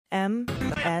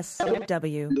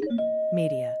MSW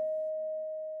Media.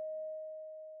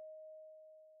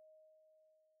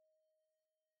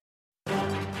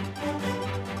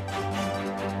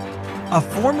 A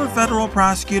former federal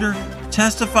prosecutor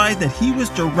testified that he was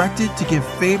directed to give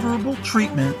favorable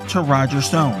treatment to Roger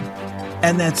Stone.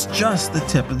 And that's just the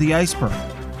tip of the iceberg.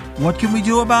 What can we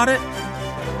do about it?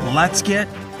 Let's get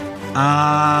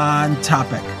on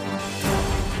topic.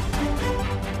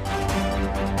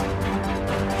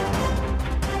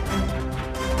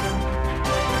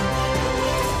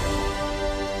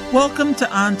 Welcome to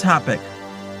On Topic,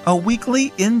 a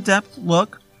weekly in-depth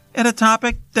look at a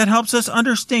topic that helps us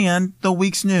understand the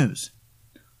week's news.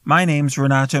 My name's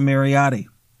Renato and Patti.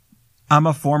 I'm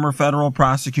a former federal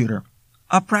prosecutor,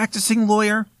 a practicing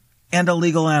lawyer, and a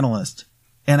legal analyst,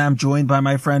 and I'm joined by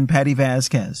my friend Patti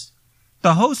Vasquez,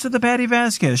 the host of the Patti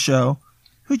Vasquez Show,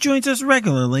 who joins us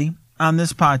regularly on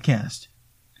this podcast.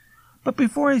 But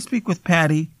before I speak with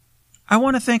Patti, I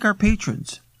want to thank our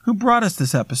patrons who brought us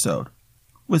this episode,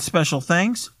 with special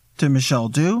thanks to Michelle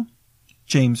Dew,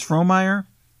 James Frohmeyer,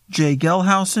 Jay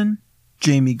Gelhausen,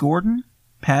 Jamie Gordon,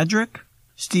 Patrick,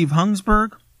 Steve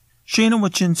Hungsberg, Shana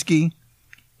Wachinski,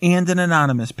 and an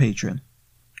anonymous patron.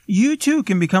 You too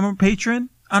can become a patron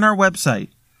on our website,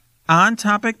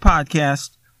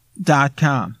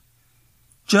 ontopicpodcast.com.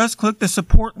 Just click the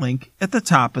support link at the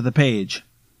top of the page.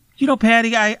 You know,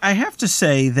 Patti, I have to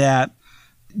say that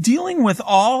dealing with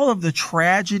all of the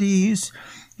tragedies,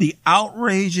 the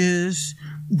outrages,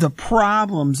 the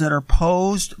problems that are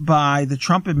posed by the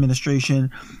Trump administration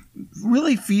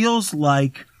really feels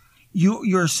like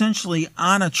you're essentially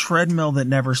on a treadmill that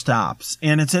never stops.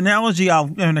 And it's an analogy,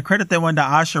 I'm going to credit that one to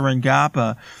Asha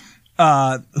Rangappa,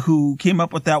 who came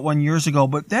up with that one years ago,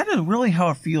 but that is really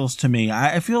how it feels to me.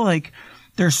 I feel like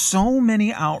there's so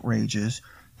many outrages,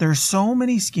 there's so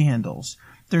many scandals,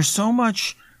 there's so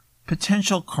much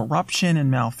potential corruption and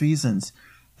malfeasance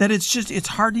that it's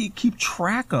hard to keep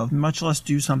track of, much less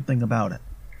do something about it.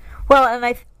 Well, and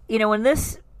when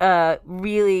this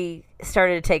really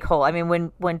started to take hold, I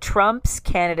mean, when Trump's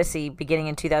candidacy beginning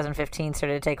in 2015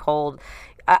 started to take hold,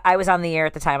 I was on the air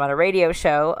at the time on a radio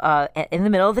show in the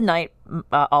middle of the night,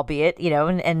 albeit,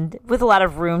 and with a lot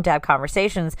of room to have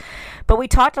conversations. But we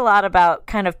talked a lot about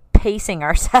kind of pacing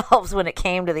ourselves when it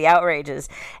came to the outrages.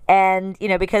 And,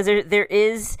 because there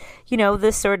is,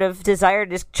 this sort of desire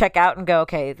to just check out and go,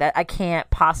 okay, that I can't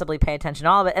possibly pay attention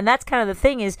to all of it. And that's kind of the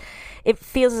thing is it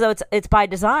feels as though it's by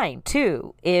design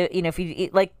too. If you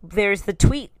like, there's the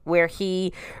tweet where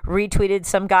he retweeted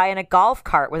some guy in a golf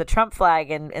cart with a Trump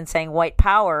flag and saying white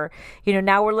power.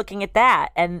 Now we're looking at that.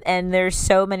 And there's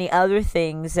so many other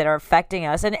things that are affecting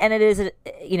us. And it is,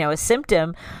 a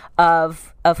symptom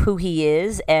of who he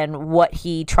is and what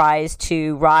he tries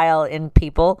to rile in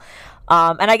people.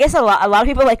 And I guess a lot of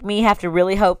people like me have to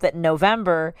really hope that in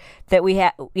November that we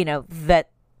have, that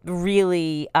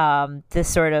really this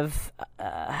sort of,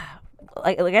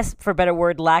 I guess for a better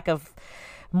word, lack of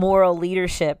moral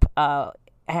leadership.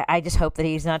 I just hope that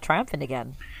he's not triumphant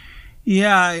again.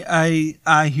 Yeah,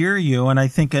 I hear you, and I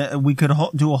think we could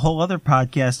do a whole other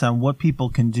podcast on what people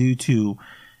can do to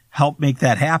help make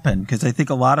that happen, because I think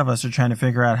a lot of us are trying to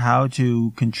figure out how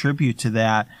to contribute to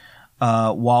that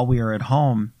while we are at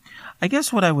home. I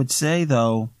guess what I would say,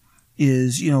 though,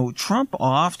 is, Trump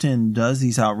often does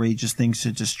these outrageous things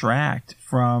to distract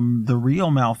from the real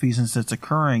malfeasance that's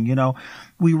occurring.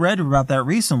 We read about that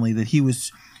recently, that he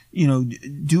was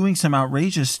doing some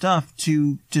outrageous stuff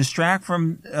to distract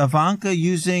from Ivanka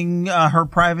using her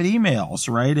private emails,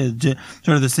 right?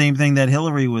 Sort of the same thing that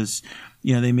Hillary was,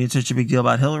 they made such a big deal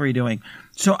about Hillary doing.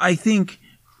 So I think,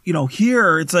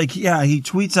 here it's like, yeah, he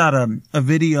tweets out a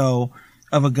video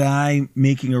of a guy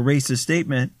making a racist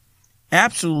statement.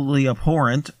 Absolutely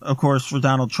abhorrent. Of course, for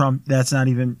Donald Trump, that's not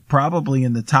even probably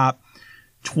in the top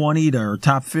 20 or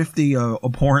top 50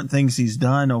 abhorrent things he's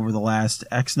done over the last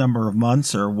X number of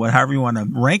months, or whatever you want to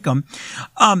rank them.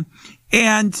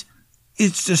 And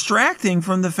it's distracting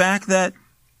from the fact that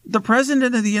the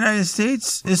president of the United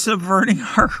States is subverting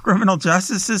our criminal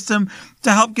justice system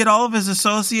to help get all of his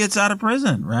associates out of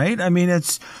prison, right? I mean,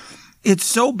 it's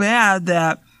so bad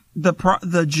that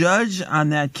the judge on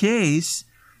that case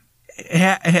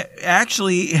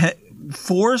actually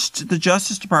forced the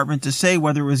Justice Department to say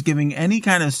whether it was giving any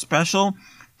kind of special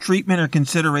treatment or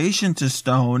consideration to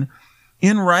Stone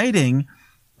in writing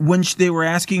when they were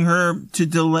asking her to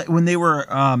delay, when they were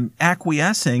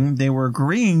acquiescing, they were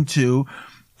agreeing to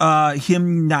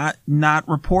him not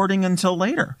reporting until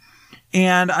later.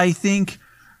 And I think,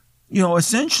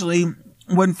 essentially,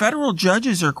 when federal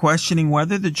judges are questioning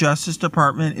whether the Justice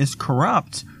Department is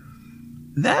corrupt,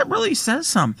 that really says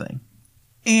something.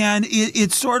 And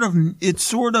it's sort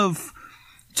of,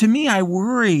 to me, I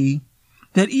worry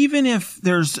that even if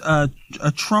there's a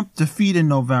Trump defeat in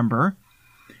November,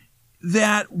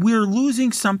 that we're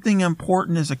losing something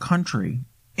important as a country.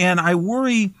 And I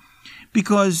worry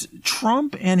because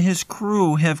Trump and his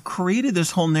crew have created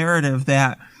this whole narrative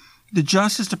that the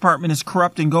Justice Department is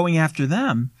corrupt and going after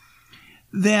them,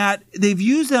 that they've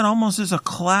used that almost as a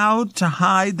cloud to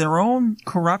hide their own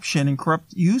corruption and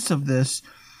corrupt use of this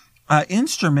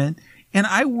instrument. And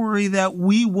I worry that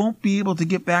we won't be able to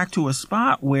get back to a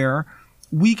spot where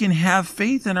we can have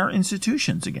faith in our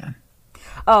institutions again.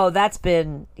 Oh,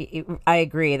 I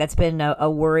agree. That's been a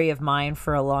worry of mine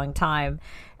for a long time.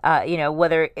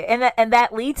 That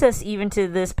leads us even to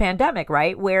this pandemic,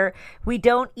 right? Where we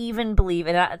don't even believe,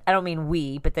 and I don't mean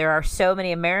we, but there are so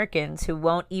many Americans who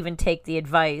won't even take the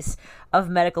advice of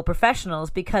medical professionals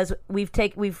because we've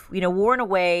worn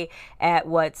away at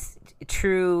what's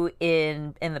true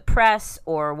in the press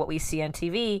or what we see on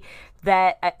TV.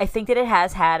 That I think that it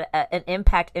has had an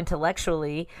impact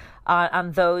intellectually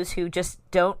on those who just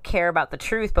don't care about the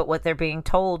truth, but what they're being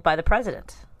told by the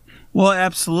president. Well,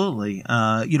 absolutely.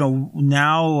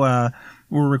 Now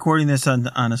we're recording this on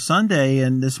a Sunday,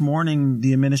 and this morning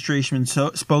the administration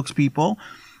spokespeople,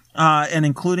 and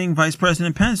including Vice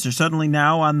President Pence, are suddenly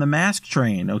now on the mask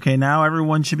train. Okay, now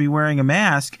everyone should be wearing a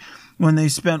mask when they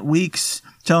spent weeks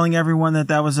telling everyone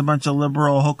that was a bunch of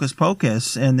liberal hocus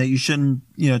pocus and that you shouldn't,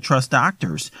 trust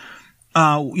doctors.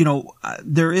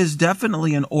 There is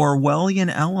definitely an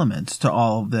Orwellian element to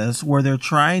all of this where they're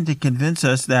trying to convince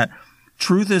us that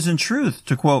truth isn't truth,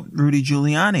 to quote Rudy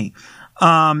Giuliani,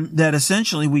 that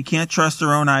essentially we can't trust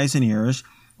our own eyes and ears.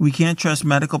 We can't trust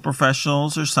medical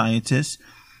professionals or scientists.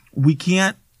 We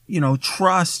can't,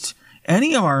 trust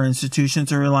any of our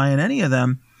institutions or rely on any of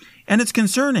them. And it's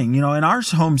concerning. In our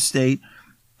home state,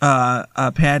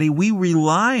 Patty, we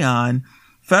rely on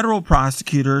federal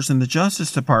prosecutors and the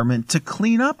Justice Department to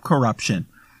clean up corruption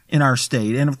in our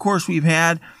state. And of course, we've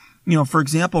had, for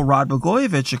example, Rod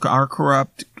Blagojevich, our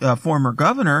corrupt former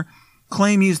governor,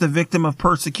 claim he's the victim of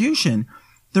persecution.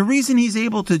 The reason he's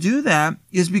able to do that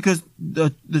is because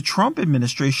the Trump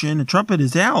administration and Trump and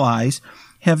his allies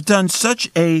have done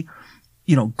such a,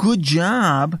 good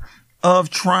job of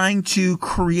trying to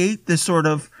create this sort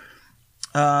of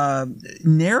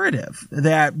narrative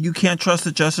that you can't trust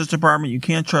the Justice Department, you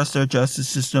can't trust our justice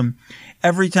system.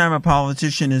 Every time a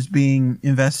politician is being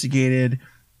investigated,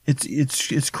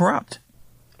 it's corrupt.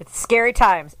 It's scary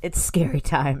times.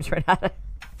 Renata.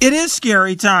 It is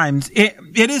scary times.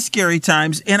 It is scary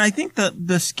times. And I think the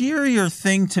scarier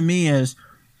thing to me is,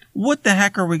 what the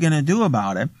heck are we going to do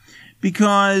about it?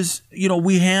 Because,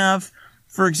 we have,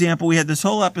 for example, we had this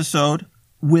whole episode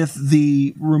with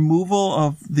the removal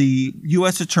of the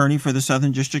U.S. Attorney for the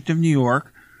Southern District of New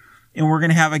York, and we're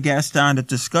going to have a guest on to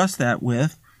discuss that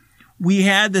with. We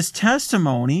had this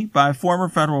testimony by a former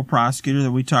federal prosecutor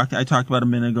that I talked about a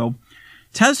minute ago,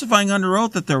 testifying under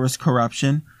oath that there was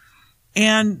corruption.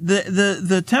 And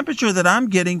the temperature that I'm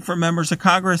getting from members of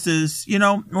Congress is, we're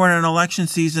in an election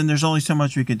season. There's only so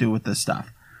much we could do with this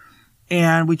stuff.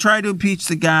 And we tried to impeach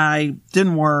the guy.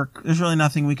 Didn't work. There's really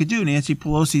nothing we could do. Nancy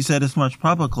Pelosi said as much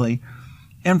publicly.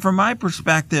 And from my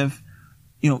perspective,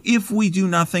 if we do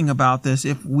nothing about this,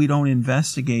 if we don't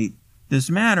investigate this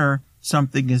matter,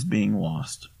 something is being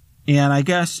lost. And I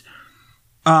guess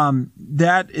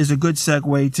that is a good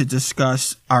segue to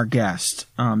discuss our guest,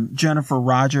 Jennifer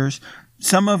Rodgers.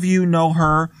 Some of you know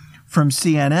her from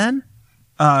CNN,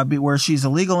 where she's a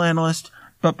legal analyst.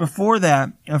 But before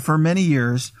that, for many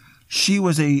years, she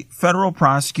was a federal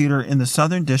prosecutor in the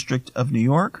Southern District of New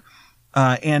York.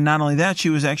 And not only that, she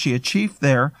was actually a chief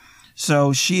there.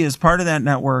 So she is part of that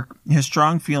network, has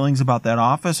strong feelings about that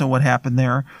office and what happened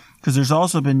there. Because there's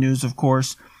also been news, of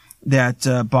course,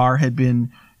 that Barr had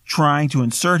been trying to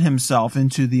insert himself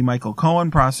into the Michael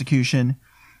Cohen prosecution.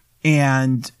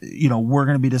 And, we're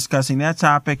going to be discussing that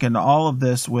topic and all of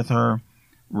this with her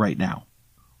right now.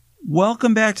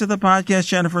 Welcome back to the podcast,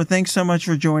 Jennifer. Thanks so much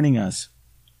for joining us.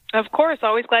 Of course.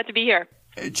 Always glad to be here.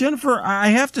 Jennifer, I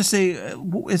have to say,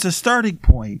 as a starting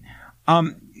point,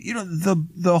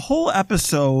 the whole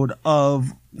episode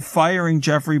of firing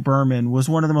Jeffrey Berman was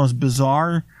one of the most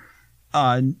bizarre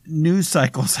news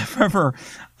cycles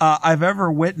I've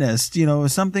ever witnessed. It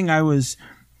was something I was,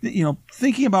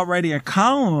 thinking about writing a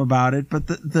column about it, but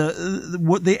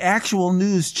the actual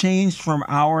news changed from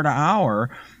hour to hour.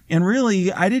 And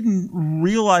really, I didn't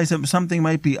realize that something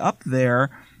might be up there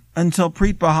until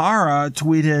Preet Bharara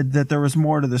tweeted that there was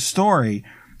more to the story.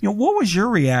 What was your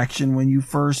reaction when you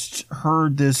first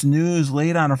heard this news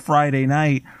late on a Friday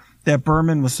night that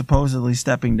Berman was supposedly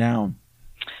stepping down?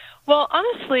 Well,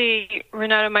 honestly,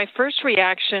 Renato, my first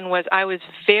reaction was I was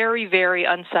very, very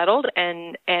unsettled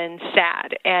and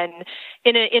sad, and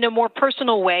in a more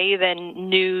personal way than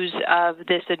news of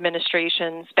this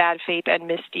administration's bad faith and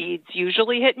misdeeds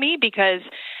usually hit me, because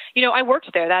I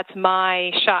worked there. That's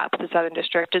my shop, the Southern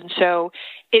District, and so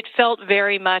it felt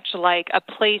very much like a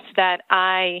place that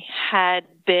I had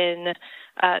been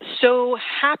so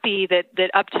happy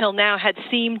that up till now had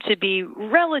seemed to be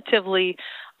relatively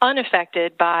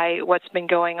unaffected by what's been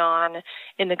going on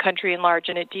in the country at large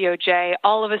and at DOJ,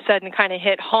 all of a sudden kind of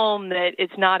hit home that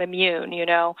it's not immune.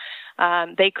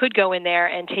 They could go in there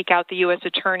and take out the U.S.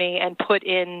 attorney and put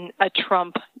in a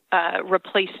Trump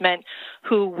replacement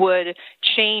who would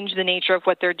change the nature of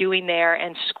what they're doing there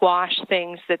and squash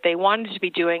things that they wanted to be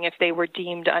doing if they were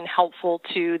deemed unhelpful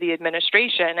to the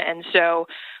administration. And so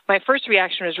my first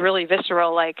reaction was really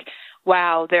visceral, like,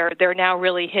 wow, they're now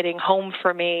really hitting home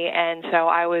for me, and so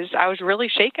I was really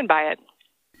shaken by it.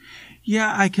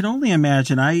 Yeah, I can only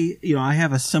imagine. I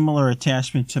have a similar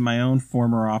attachment to my own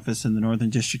former office in the Northern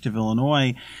District of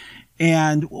Illinois,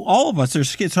 and all of us,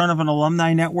 there's sort of an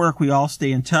alumni network. We all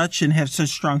stay in touch and have such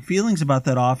strong feelings about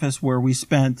that office where we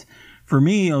spent, for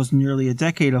me, it was nearly a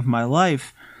decade of my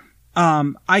life.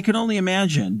 I can only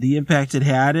imagine the impact it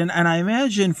had, and I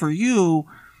imagine for you,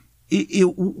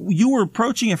 you were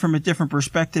approaching it from a different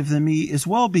perspective than me as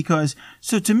well, because,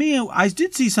 so to me, I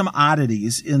did see some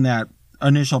oddities in that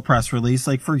initial press release.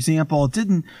 Like, for example, it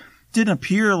didn't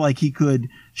appear like he could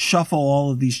shuffle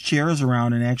all of these chairs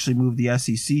around and actually move the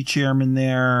SEC chairman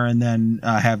there and then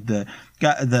have the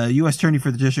U.S. Attorney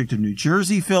for the District of New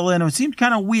Jersey fill in. It seemed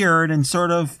kind of weird and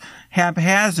sort of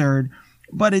haphazard,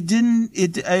 but it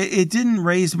didn't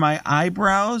raise my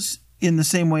eyebrows in the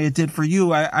same way it did for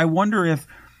you. I wonder if,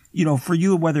 for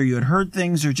you, whether you had heard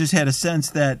things or just had a sense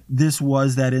that this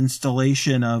was that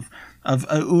installation of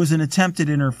it was an attempted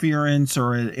interference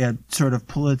or a sort of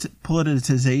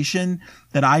politicization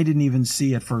that I didn't even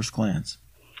see at first glance.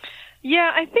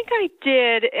 Yeah, I think I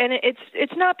did, and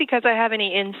it's not because I have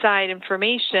any inside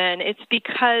information. It's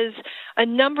because a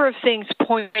number of things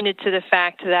pointed to the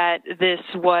fact that this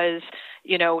was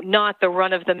not the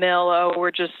run-of-the-mill,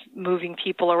 we're just moving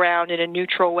people around in a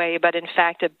neutral way, but in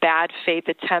fact a bad faith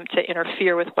attempt to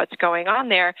interfere with what's going on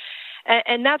there.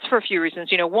 And that's for a few reasons.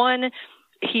 One,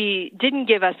 he didn't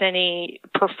give us any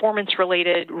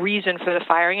performance-related reason for the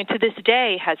firing, and to this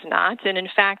day has not. And in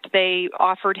fact, they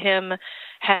offered him,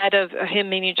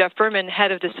 meaning Jeff Berman,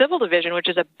 head of the civil division, which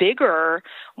is a bigger,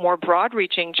 more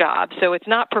broad-reaching job. So it's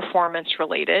not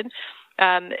performance-related.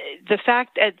 But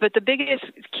the biggest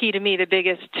key to me, the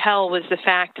biggest tell was the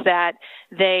fact that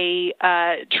they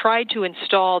tried to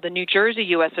install the New Jersey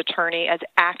U.S. Attorney as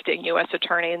acting U.S.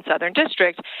 Attorney in Southern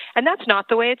District, and that's not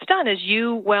the way it's done. As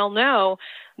you well know,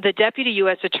 the Deputy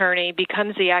U.S. Attorney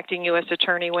becomes the acting U.S.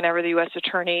 Attorney whenever the U.S.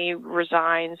 Attorney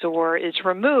resigns or is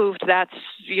removed. That's,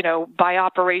 by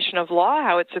operation of law,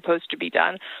 how it's supposed to be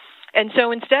done. And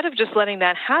so instead of just letting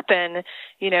that happen,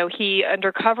 he,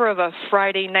 under cover of a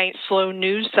Friday night slow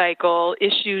news cycle,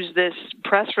 issues this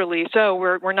press release. Oh,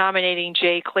 we're nominating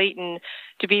Jay Clayton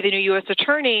to be the new U.S.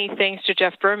 Attorney, thanks to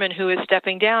Jeff Berman, who is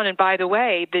stepping down. And by the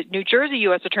way, the New Jersey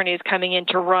U.S. Attorney is coming in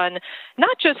to run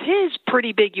not just his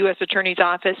pretty big U.S. Attorney's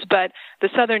office, but the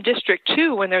Southern District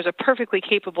too, when there's a perfectly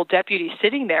capable deputy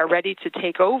sitting there ready to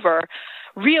take over.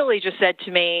 Really just said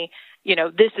to me,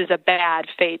 this is a bad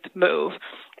faith move.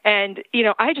 And,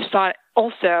 I just thought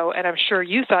also, and I'm sure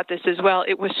you thought this as well,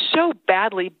 it was so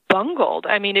badly bungled.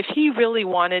 I mean, if he really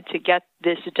wanted to get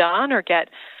this done or get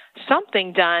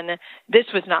something done, this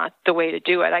was not the way to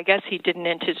do it. I guess he didn't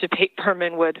anticipate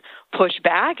Berman would push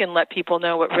back and let people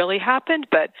know what really happened.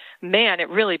 But, man, it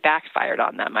really backfired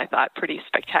on them, I thought, pretty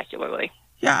spectacularly.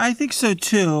 Yeah, I think so,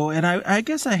 too. And I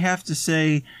guess I have to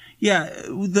say, yeah,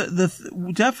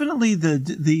 definitely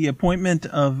the appointment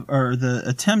of, or the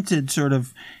attempted sort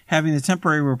of having the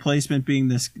temporary replacement being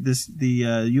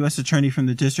the U.S. Attorney from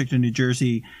the District of New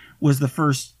Jersey was the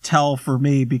first tell for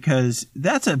me, because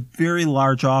that's a very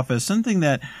large office. Something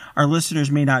that our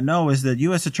listeners may not know is that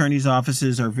U.S. Attorney's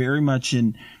offices are very much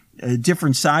in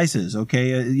different sizes.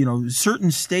 Okay. Certain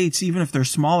states, even if they're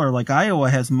smaller, like Iowa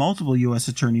has multiple U.S.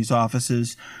 Attorney's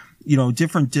offices,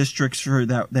 different districts for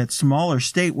that smaller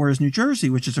state, whereas New Jersey,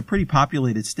 which is a pretty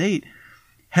populated state,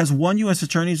 has one U.S.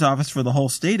 Attorney's office for the whole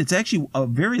state. It's actually a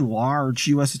very large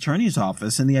U.S. Attorney's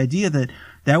office. And the idea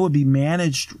that would be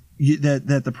managed,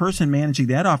 that the person managing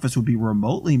that office would be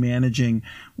remotely managing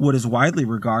what is widely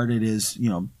regarded as,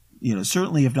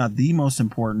 certainly if not the most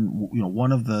important,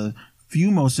 one of the few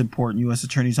most important U.S.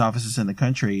 Attorney's offices in the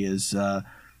country is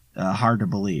hard to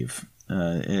believe,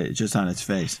 just on its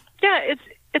face. Yeah,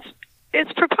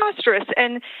 It's preposterous.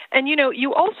 And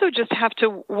you also just have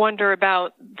to wonder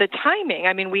about the timing.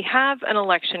 I mean, we have an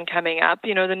election coming up.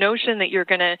 The notion that you're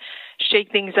going to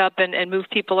shake things up and move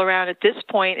people around at this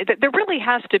point, there really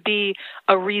has to be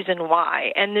a reason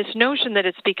why. And this notion that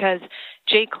it's because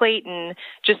Jay Clayton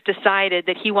just decided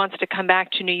that he wants to come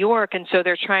back to New York, and so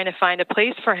they're trying to find a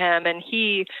place for him, and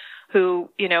he, who,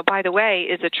 by the way,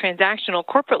 is a transactional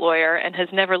corporate lawyer and has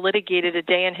never litigated a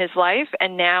day in his life,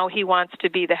 and now he wants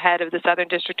to be the head of the Southern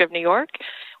District of New York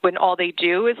when all they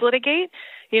do is litigate.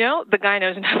 The guy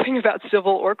knows nothing about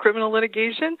civil or criminal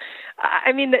litigation.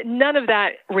 I mean, none of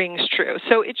that rings true.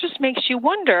 So it just makes you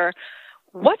wonder,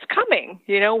 what's coming?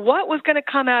 What was going to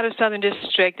come out of Southern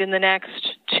District in the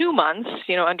next 2 months,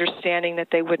 understanding that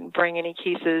they wouldn't bring any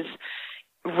cases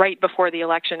right before the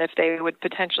election if they would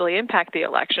potentially impact the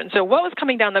election. So what was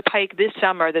coming down the pike this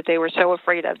summer that they were so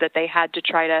afraid of that they had to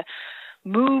try to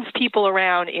move people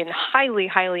around in highly,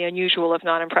 highly unusual, if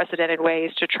not unprecedented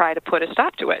ways to try to put a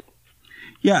stop to it?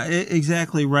 Yeah,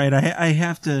 exactly right. I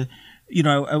have to,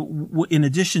 in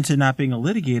addition to not being a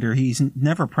litigator, he's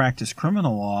never practiced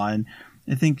criminal law. And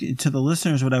I think to the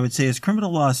listeners, what I would say is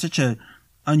criminal law is such a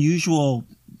unusual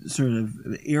sort of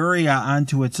area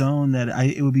onto its own that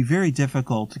it would be very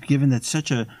difficult, given that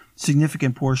such a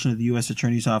significant portion of the U.S.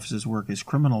 Attorney's Office's work is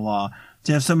criminal law,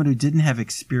 to have someone who didn't have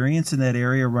experience in that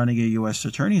area running a U.S.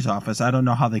 Attorney's Office. I don't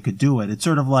know how they could do it. It's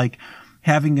sort of like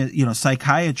having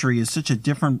psychiatry is such a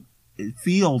different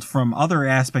field from other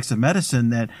aspects of medicine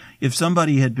that if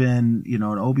somebody had been, an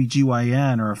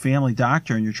OBGYN or a family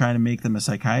doctor and you're trying to make them a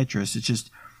psychiatrist, it's just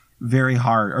very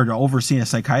hard, or to oversee a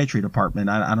psychiatry department.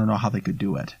 I don't know how they could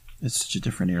do it. It's such a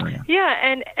different area. Yeah,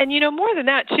 and more than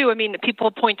that, too, I mean,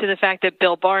 people point to the fact that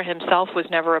Bill Barr himself was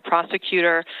never a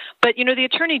prosecutor, but, the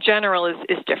Attorney General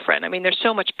is different. I mean, there's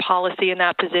so much policy in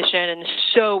that position, and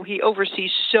so he oversees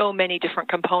so many different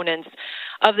components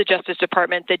of the Justice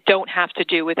Department that don't have to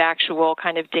do with actual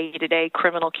kind of day-to-day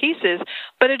criminal cases.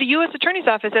 But at a U.S. Attorney's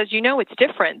Office, as you know, it's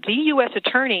different. The U.S.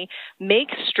 Attorney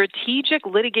makes strategic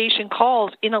litigation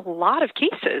calls in a lot of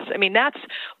cases. I mean, that's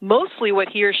mostly what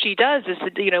he or she does is,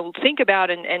 think about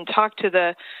and talk to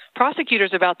the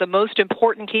prosecutors about the most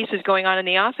important cases going on in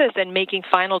the office and making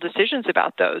final decisions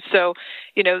about those. So,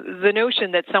 the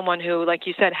notion that someone who, like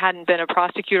you said, hadn't been a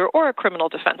prosecutor or a criminal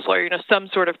defense lawyer, some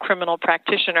sort of criminal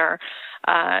practitioner,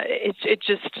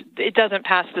 it doesn't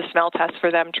pass the smell test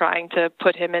for them trying to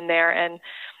put him in there. And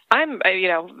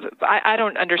I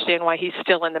don't understand why he's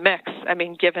still in the mix. I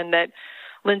mean, given that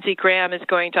Lindsey Graham is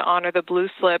going to honor the blue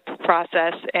slip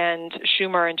process and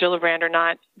Schumer and Gillibrand are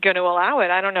not going to allow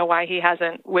it, I don't know why he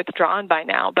hasn't withdrawn by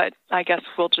now, but I guess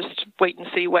we'll just wait and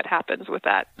see what happens with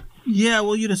that. Yeah,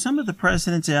 well, some of the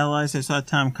president's allies, I saw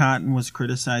Tom Cotton was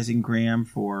criticizing Graham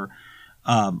for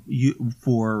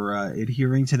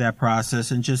adhering to that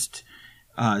process, and just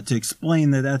to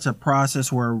explain that that's a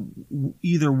process where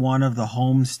either one of the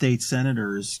home state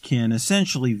senators can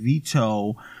essentially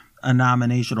veto a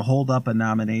nomination, or hold up a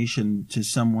nomination to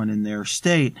someone in their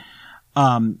state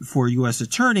for U.S.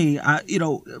 attorney.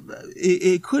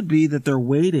 It could be that they're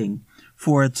waiting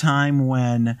for a time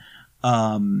when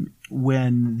the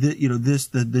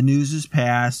news is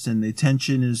passed and the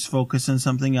attention is focused on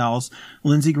something else.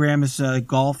 Lindsey Graham is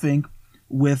golfing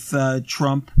with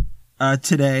Trump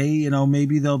today.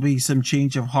 Maybe there'll be some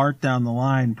change of heart down the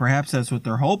line. Perhaps that's what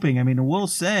they're hoping. I mean, we'll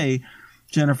say,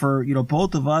 Jennifer,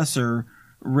 both of us are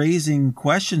raising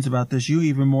questions about this, you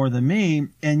even more than me,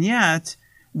 and yet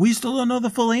we still don't know the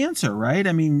full answer, right?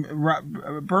 I mean,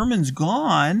 Berman's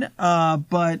gone,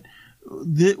 but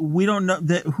we don't know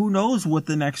that. Who knows what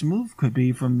the next move could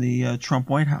be from the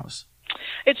Trump White House?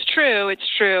 It's true.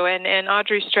 And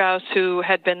Audrey Strauss, who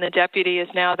had been the deputy, is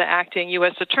now the acting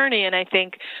U.S. attorney. And I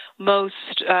think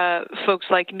most folks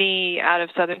like me out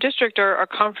of Southern District are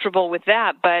comfortable with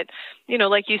that. But,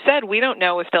 like you said, we don't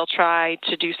know if they'll try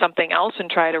to do something else and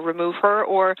try to remove her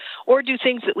or do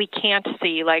things that we can't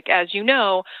see. Like, as you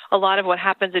know, a lot of what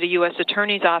happens at a U.S.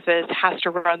 attorney's office has to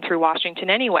run through Washington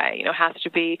anyway, has to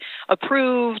be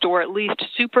approved or at least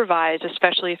supervised,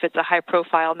 especially if it's a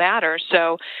high-profile matter.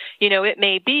 So, it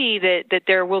may be that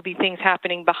there will be things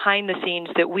happening behind the scenes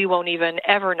that we won't even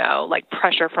ever know, like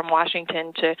pressure from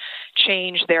Washington to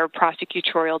change their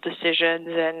prosecutorial decisions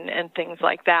and things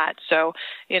like that. So,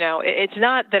 it's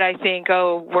not that I think,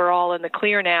 we're all in the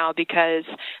clear now because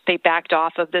they backed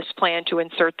off of this plan to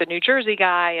insert the New Jersey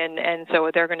guy, and so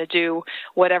they're going to do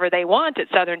whatever they want at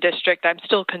Southern District. I'm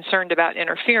still concerned about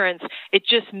interference. It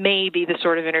just may be the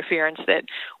sort of interference that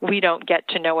we don't get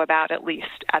to know about, at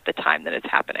least at the time that it's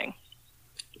happening.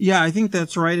 Yeah, I think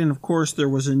that's right. And of course, there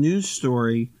was a news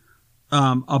story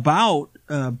about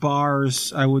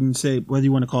Barr's, I wouldn't say whether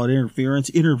you want to call it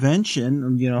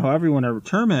intervention, however you want to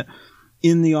term it,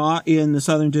 in the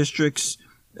Southern District's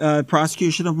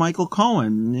prosecution of Michael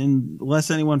Cohen. And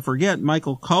lest anyone forget,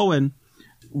 Michael Cohen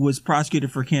was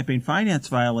prosecuted for campaign finance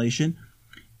violation,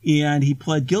 and he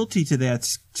pled guilty to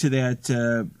that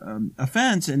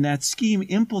offense, and that scheme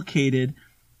implicated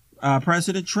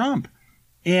President Trump.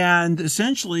 And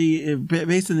essentially,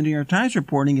 based on the New York Times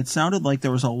reporting, it sounded like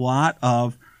there was a lot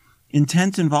of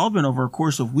intense involvement over a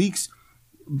course of weeks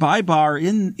by Barr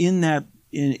in the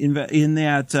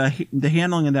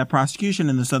handling of that prosecution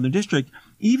in the Southern District,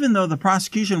 even though the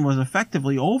prosecution was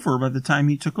effectively over by the time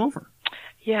he took over.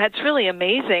 Yeah, it's really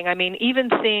amazing. I mean, even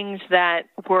things that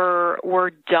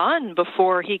were done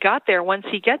before he got there, once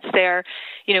he gets there,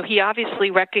 he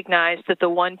obviously recognized that the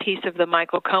one piece of the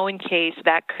Michael Cohen case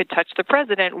that could touch the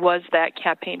president was that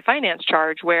campaign finance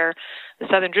charge, where the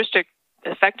Southern District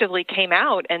effectively came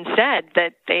out and said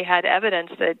that they had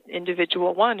evidence that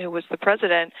individual one, who was the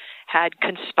president, had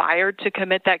conspired to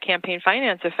commit that campaign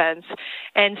finance offense.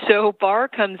 And so Barr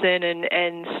comes in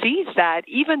and sees that,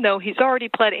 even though he's already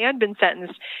pled and been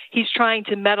sentenced, he's trying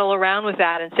to meddle around with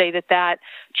that and say that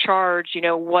charge,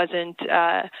 wasn't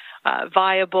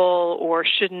viable or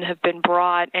shouldn't have been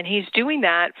brought. And he's doing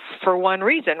that for one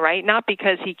reason, right? Not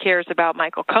because he cares about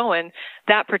Michael Cohen.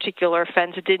 That particular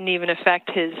offense didn't even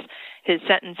affect his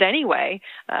sentence anyway.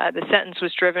 The sentence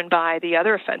was driven by the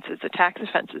other offenses, the tax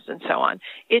offenses and so on.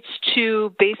 It's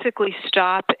to basically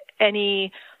stop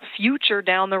any future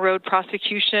down the road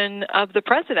prosecution of the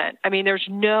president. I mean, there's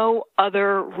no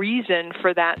other reason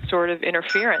for that sort of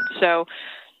interference. So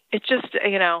it's just,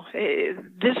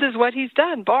 this is what he's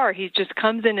done, Barr. He just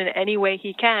comes in any way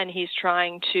he can. He's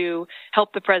trying to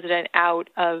help the president out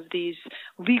of these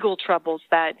legal troubles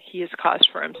that he has caused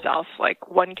for himself, like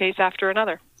one case after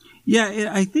another.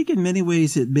 Yeah, I think in many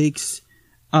ways it makes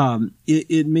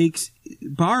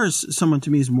Barr's someone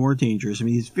to me is more dangerous. I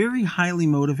mean, he's very highly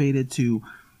motivated to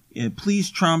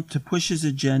please Trump, to push his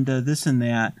agenda, this and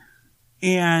that,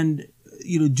 and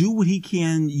do what he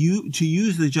can to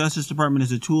use the Justice Department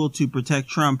as a tool to protect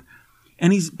Trump.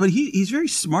 And he's very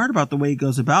smart about the way he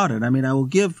goes about it. I mean, I will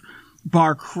give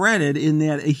Barr credit in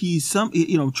that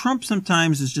Trump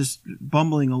sometimes is just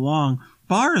bumbling along.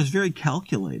 Barr is very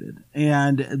calculated,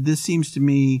 and this seems to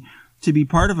me to be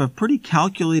part of a pretty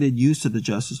calculated use of the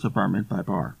Justice Department by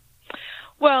Barr.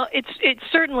 Well, he's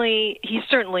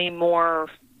certainly more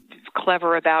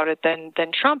clever about it than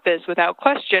Trump is, without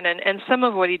question. And some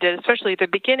of what he did, especially at the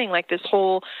beginning, like this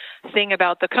whole thing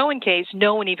about the Cohen case,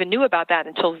 no one even knew about that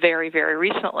until very, very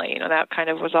recently. That kind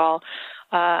of was all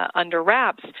under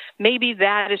wraps. Maybe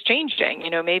that is changing.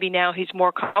 Maybe now he's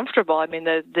more comfortable. I mean,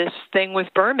 this thing with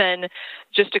Berman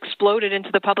just exploded into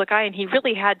the public eye, and he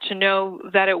really had to know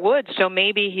that it would. So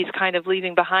maybe he's kind of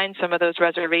leaving behind some of those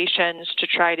reservations to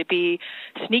try to be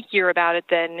sneakier about it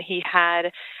than he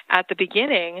had at the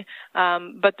beginning.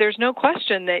 But there's no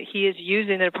question that he is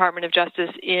using the Department of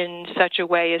Justice in such a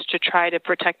way as to try to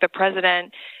protect the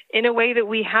president in a way that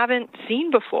we haven't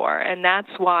seen before. And that's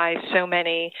why so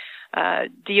many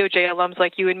DOJ alums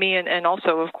like you and me, and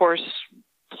also, of course,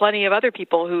 plenty of other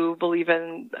people who believe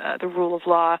in the rule of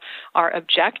law are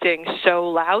objecting so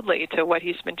loudly to what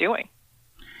he's been doing.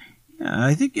 Yeah,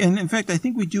 I think, and in fact, I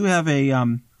think we do have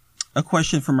a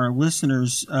question from our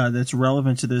listeners that's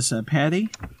relevant to this. Patti?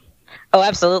 Oh,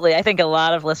 absolutely. I think a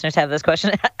lot of listeners have this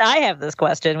question. I have this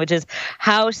question, which is,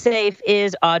 how safe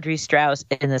is Audrey Strauss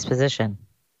in this position?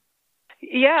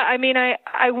 Yeah, I mean,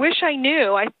 I wish I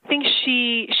knew. I think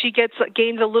she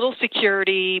gains a little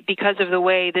security because of the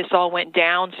way this all went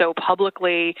down so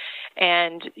publicly,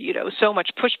 and so much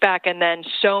pushback, and then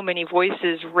so many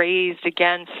voices raised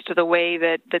against the way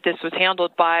that this was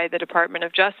handled by the Department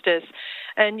of Justice.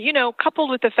 And, coupled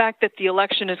with the fact that the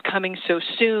election is coming so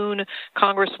soon,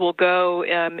 Congress will go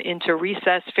into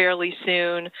recess fairly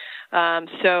soon.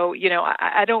 So,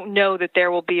 I don't know that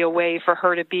there will be a way for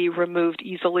her to be removed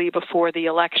easily before the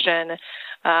election.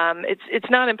 It's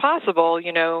not impossible.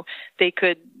 They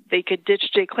could ditch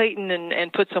Jay Clayton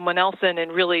and put someone else in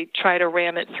and really try to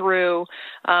ram it through.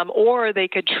 Or they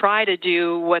could try to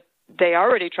do what they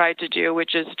already tried to do,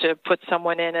 which is to put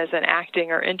someone in as an acting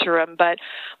or interim. But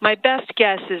my best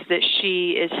guess is that she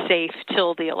is safe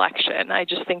till the election. I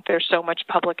just think there's so much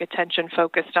public attention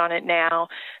focused on it now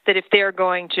that if they're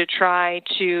going to try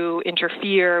to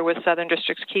interfere with Southern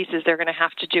District's cases, they're going to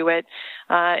have to do it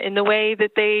in the way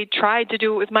that they tried to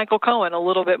do it with Michael Cohen, a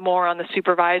little bit more on the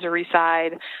supervisory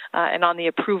side and on the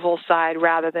approval side,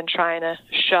 rather than trying to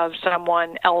shove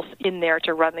someone else in there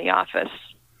to run the office.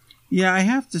 Yeah, I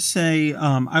have to say,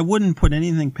 I wouldn't put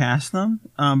anything past them,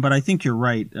 but I think you're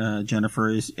right, Jennifer,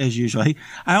 as usual.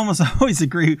 I almost always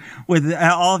agree with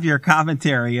all of your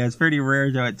commentary. It's pretty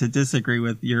rare to disagree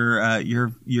with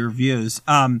your views.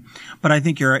 But I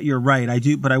think you're right. I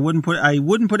do, but I wouldn't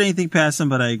put anything past them,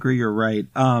 but I agree you're right.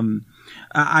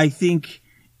 I think,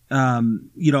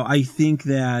 I think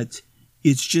that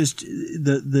it's just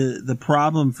the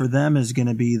problem for them is going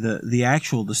to be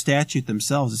the statute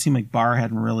themselves. It seemed like Barr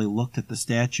hadn't really looked at the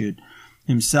statute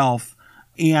himself,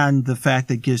 and the fact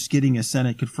that just getting a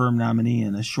Senate confirmed nominee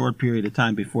in a short period of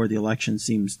time before the election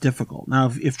seems difficult.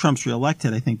 Now, if Trump's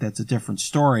reelected, I think that's a different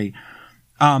story.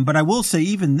 But I will say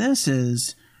even this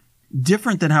is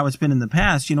different than how it's been in the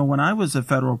past. When I was a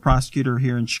federal prosecutor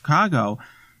here in Chicago,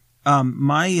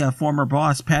 my former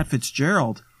boss, Pat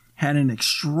Fitzgerald, had an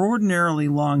extraordinarily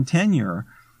long tenure.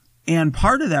 And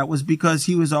part of that was because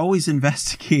he was always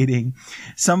investigating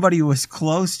somebody who was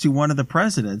close to one of the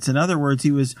presidents. In other words,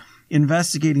 he was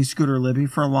investigating Scooter Libby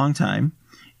for a long time.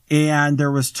 And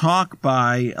there was talk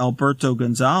by Alberto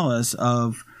Gonzalez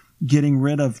of getting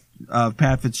rid of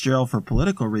Pat Fitzgerald for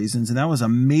political reasons. And that was a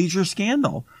major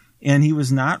scandal. And he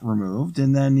was not removed.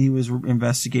 And then he was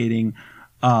investigating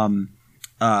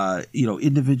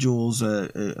individuals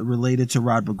related to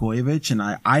Rod Blagojevich,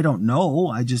 and I don't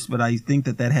know. But I think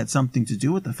that had something to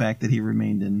do with the fact that he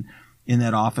remained in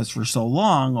that office for so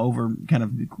long, over kind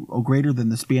of greater than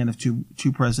the span of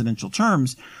two presidential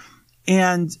terms.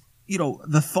 And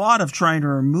the thought of trying to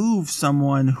remove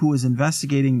someone who is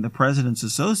investigating the president's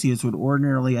associates would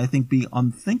ordinarily, I think, be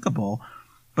unthinkable.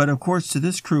 But of course, to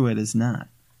this crew, it is not.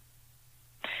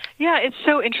 Yeah, it's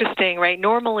so interesting, right?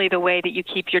 Normally, the way that you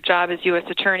keep your job as U.S.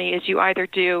 Attorney is you either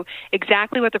do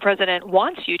exactly what the president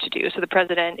wants you to do, so the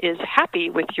president is happy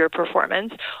with your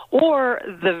performance, or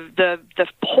the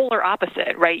polar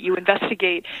opposite, right? You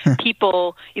investigate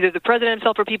people, either the president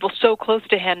himself or people so close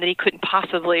to him that he couldn't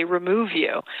possibly remove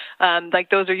you.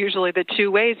 Those are usually the two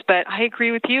ways, but I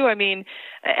agree with you. I mean,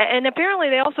 and apparently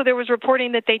there was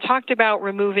reporting that they talked about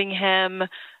removing him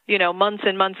months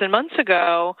and months and months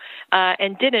ago,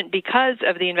 and didn't because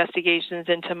of the investigations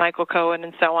into Michael Cohen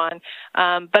and so on.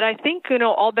 But I think,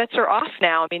 all bets are off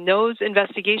now. I mean, those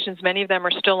investigations, many of them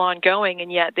are still ongoing,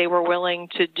 and yet they were willing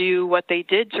to do what they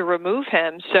did to remove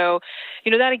him. So,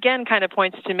 that again kind of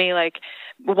points to me like,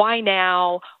 why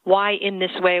now? Why in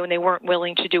this way when they weren't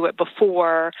willing to do it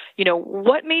before?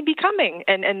 What may be coming?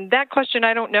 And that question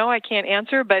I don't know. I can't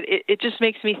answer, but it just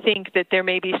makes me think that there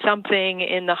may be something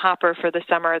in the hopper for the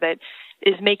summer that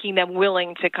is making them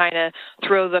willing to kind of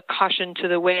throw the caution to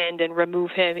the wind and remove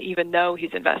him even though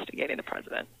he's investigating the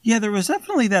president. Yeah, there was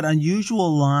definitely that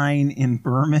unusual line in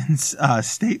Berman's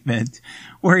statement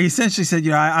where he essentially said,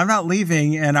 I'm not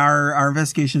leaving and our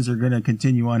investigations are going to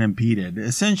continue unimpeded,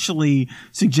 essentially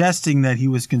suggesting that he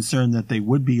was concerned that they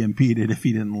would be impeded if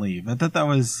he didn't leave. I thought that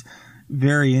was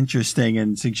very interesting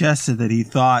and suggested that he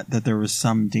thought that there was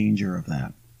some danger of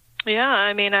that. Yeah,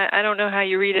 I mean, I don't know how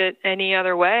you read it any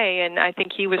other way, and I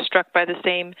think he was struck by the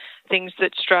same things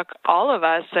that struck all of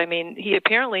us. I mean, he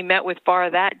apparently met with Barr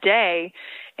that day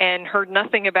and heard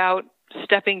nothing about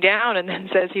stepping down, and then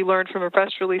says he learned from a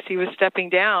press release he was stepping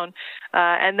down.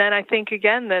 And then I think,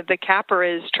 again, the capper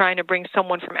is trying to bring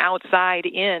someone from outside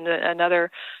in. Another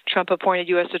Trump-appointed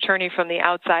U.S. attorney from the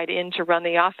outside in to run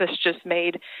the office just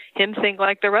made him think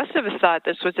like the rest of us thought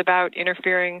this was about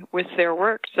interfering with their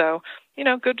work. So,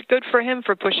 good for him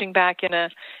for pushing back in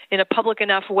a public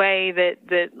enough way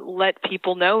that let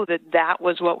people know that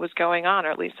was what was going on,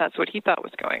 or at least that's what he thought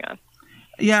was going on.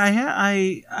 Yeah,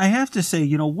 I have to say,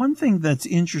 one thing that's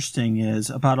interesting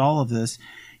is about all of this,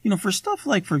 for stuff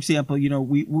like, for example,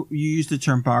 you use the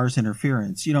term Barr's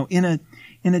interference. In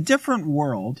a different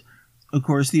world, of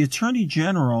course, the Attorney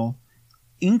General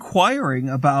inquiring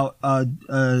about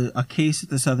a case at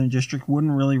the Southern District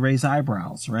wouldn't really raise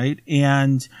eyebrows, right?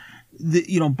 And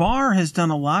Barr has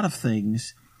done a lot of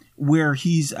things where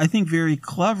he's, I think, very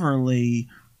cleverly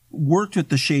worked with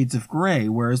the shades of gray,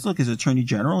 whereas, look, as Attorney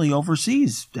General, he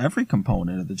oversees every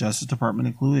component of the Justice Department,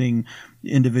 including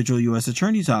individual U.S.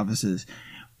 attorneys' offices.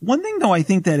 One thing, though, I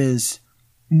think that is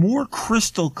more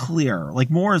crystal clear, like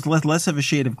more is less of a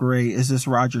shade of gray, is this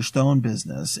Roger Stone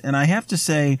business. And I have to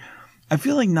say, I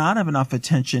feel like not enough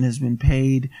attention has been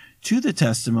paid to the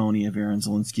testimony of Aaron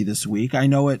Zielinski this week. I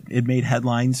know it made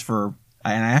headlines for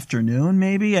an afternoon,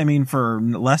 maybe, for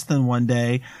less than one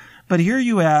day. But here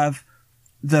you have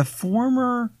the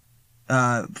former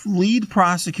lead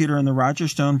prosecutor in the Roger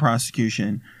Stone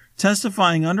prosecution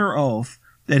testifying under oath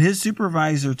that his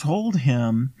supervisor told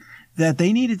him that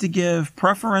they needed to give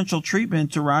preferential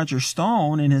treatment to Roger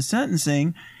Stone in his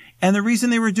sentencing, And the reason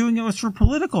they were doing it was for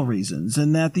political reasons,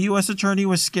 and that the U.S. attorney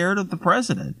was scared of the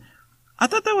president. I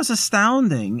thought that was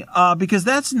astounding, because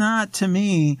that's not, to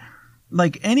me,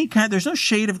 like any kind, there's no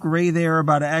shade of gray there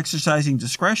about exercising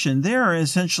discretion. There,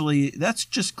 essentially, that's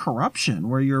just corruption,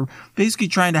 where you're basically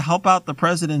trying to help out the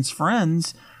president's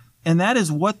friends. And that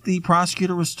is what the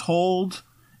prosecutor was told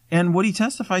and what he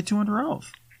testified to under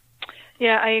oath.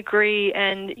 Yeah, I agree.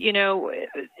 And,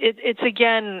 it's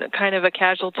again kind of a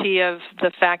casualty of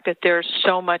the fact that there's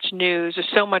so much news, there's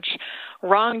so much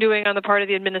wrongdoing on the part of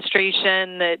the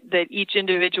administration that each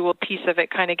individual piece of it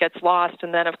kind of gets lost.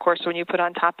 And then, of course, when you put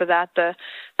on top of that the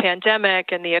pandemic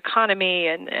and the economy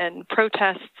and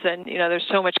protests and, there's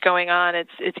so much going on,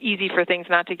 it's easy for things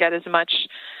not to get as much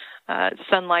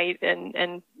sunlight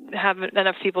and have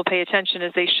enough people pay attention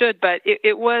as they should. But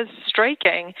it was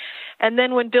striking. And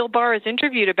then when Bill Barr is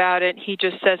interviewed about it, he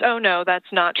just says, oh, no,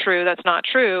 that's not true. That's not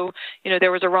true.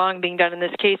 There was a wrong being done in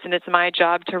this case, and it's my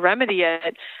job to remedy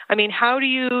it. I mean, how do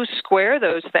you square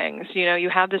those things? You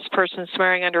have this person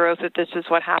swearing under oath that this is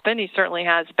what happened. He certainly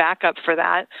has backup for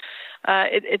that.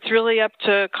 It's really up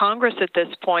to Congress at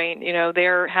this point.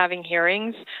 They're having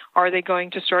hearings. Are they going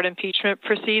to start impeachment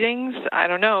proceedings? I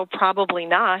don't know. Probably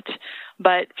not.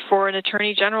 But for an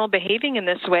attorney general behaving in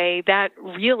this way, that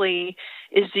really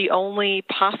is the only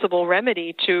possible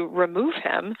remedy to remove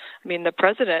him. I mean, the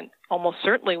president almost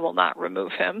certainly will not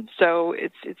remove him. So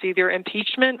it's either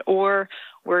impeachment or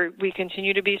we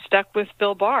continue to be stuck with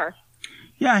Bill Barr.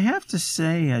 Yeah, I have to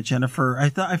say, Jennifer,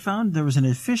 I found there was an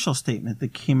official statement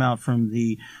that came out from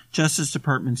the Justice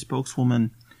Department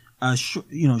spokeswoman,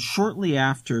 shortly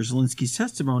after Zelensky's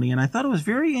testimony, and I thought it was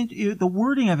the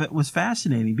wording of it was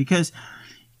fascinating, because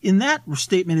in that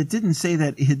statement it didn't say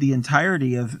that the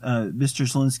entirety of Mr.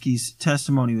 Zelensky's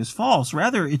testimony was false.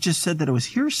 Rather, it just said that it was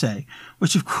hearsay,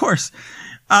 which of course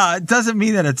doesn't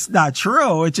mean that it's not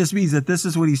true. It just means that this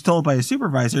is what he's told by his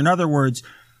supervisor. In other words,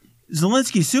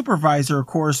 Zelensky's supervisor, of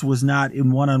course, was not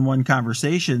in one-on-one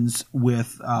conversations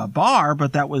with Barr,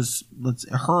 but that was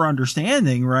her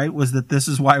understanding, right, was that this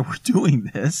is why we're doing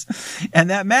this. And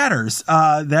that matters.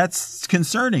 That's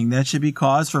concerning. That should be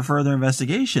cause for further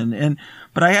investigation.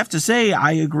 But I have to say,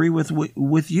 I agree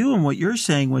with you and what you're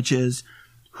saying, which is,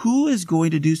 who is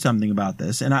going to do something about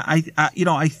this? And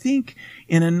I think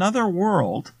in another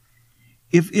world,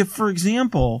 if for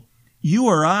example, you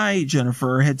or I,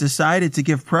 Jennifer, had decided to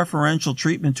give preferential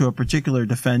treatment to a particular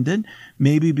defendant,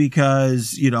 maybe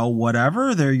because,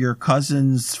 whatever, they're your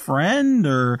cousin's friend,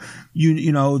 or,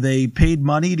 they paid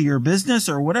money to your business,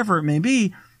 or whatever it may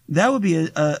be, that would be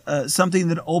something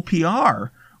that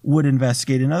OPR would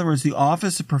investigate. In other words, the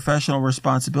Office of Professional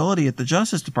Responsibility at the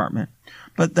Justice Department.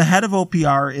 But the head of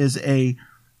OPR is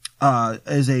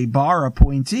a Barr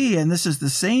appointee, and this is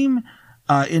the same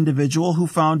individual who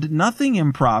found nothing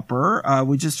improper.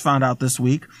 We just found out this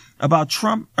week about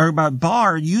Trump, or about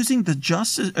Barr using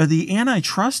the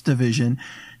antitrust division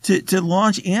to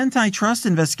launch antitrust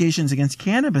investigations against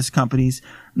cannabis companies,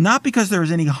 not because there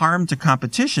was any harm to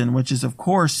competition, which is of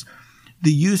course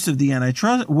the use of the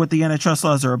antitrust, what the antitrust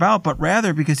laws are about, but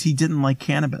rather because he didn't like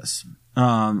cannabis,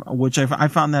 which I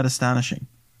found that astonishing.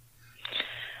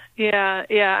 Yeah.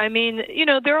 I mean,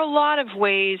 there are a lot of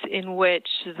ways in which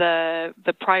the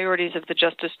priorities of the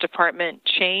Justice Department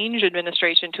change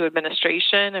administration to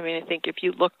administration. I mean, I think if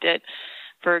you looked at,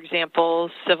 for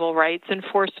example, civil rights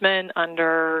enforcement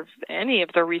under any of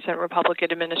the recent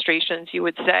Republican administrations, you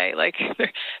would say, like,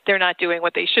 they're not doing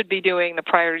what they should be doing. The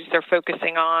priorities they're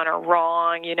focusing on are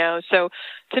wrong, So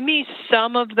to me,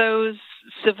 some of those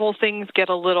civil things get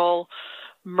a little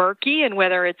murky, and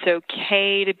whether it's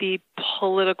okay to be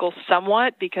political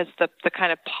somewhat, because the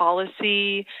kind of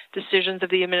policy decisions of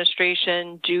the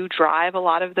administration do drive a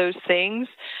lot of those things.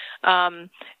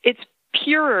 It's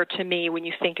purer to me when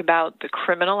you think about the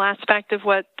criminal aspect of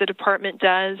what the department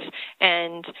does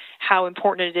and how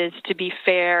important it is to be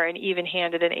fair and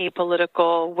even-handed and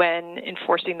apolitical when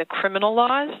enforcing the criminal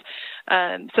laws.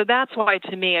 So that's why,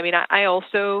 to me, I mean, I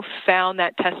also found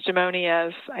that testimony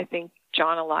of, I think,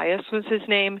 John Elias was his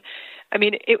name. I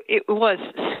mean, it was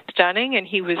stunning, and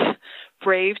he was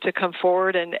brave to come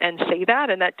forward and say that,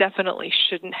 and that definitely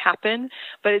shouldn't happen.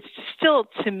 But it's still,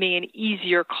 to me, an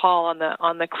easier call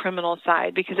on the criminal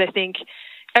side, because I think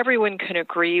everyone can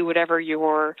agree, whatever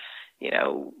your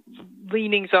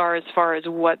leanings are as far as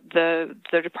what the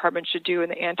department should do in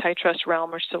the antitrust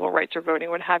realm or civil rights or voting,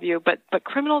 what have you. But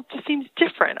criminal seems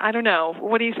different. I don't know.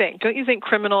 What do you think? Don't you think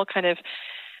criminal kind of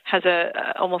has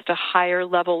almost a higher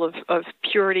level of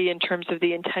purity in terms of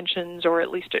the intentions, or at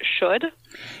least it should.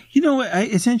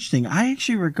 It's interesting. I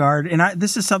actually regard, and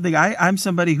this is something, I'm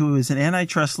somebody who was an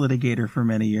antitrust litigator for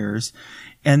many years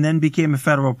and then became a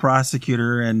federal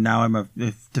prosecutor, and now I'm a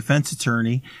defense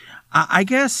attorney. I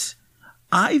guess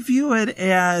I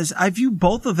view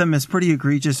both of them as pretty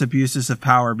egregious abuses of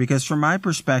power, because from my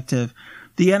perspective,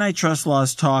 the antitrust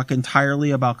laws talk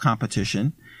entirely about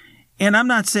competition. And I'm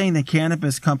not saying that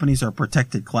cannabis companies are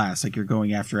protected class, like you're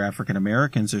going after African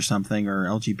Americans or something, or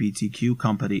LGBTQ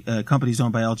companies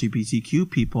owned by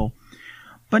LGBTQ people.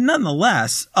 But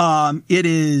nonetheless, it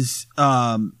is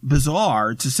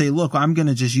bizarre to say, look, I'm going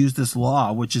to just use this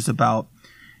law, which is about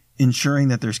ensuring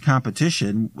that there's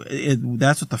competition.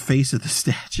 That's what the face of the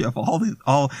statute of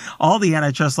all the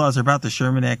antitrust laws are about, the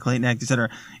Sherman Act, Clayton Act, et cetera.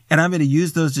 And I'm going to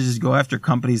use those to just go after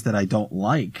companies that I don't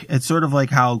like. It's sort of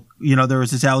like how, there was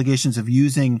this allegations of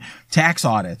using tax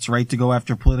audits, right, to go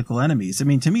after political enemies. I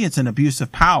mean, to me, it's an abuse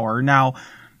of power. Now,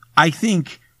 I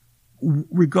think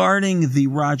regarding the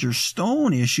Roger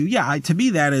Stone issue, to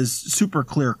me, that is super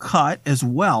clear cut as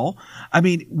well. I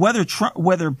mean,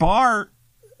 whether Barr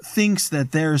thinks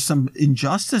that there's some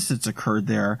injustice that's occurred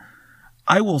there,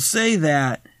 I will say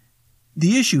that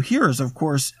the issue here is, of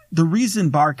course, the reason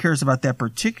Barr cares about that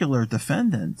particular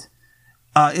defendant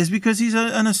is because he's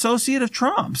an associate of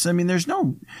Trump's. I mean, I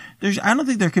don't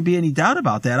think there could be any doubt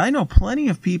about that. I know plenty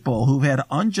of people who've had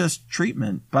unjust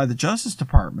treatment by the Justice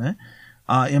Department,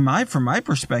 from my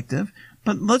perspective.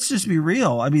 But let's just be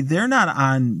real. I mean, they're not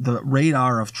on the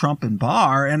radar of Trump and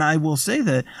Barr. And I will say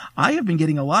that I have been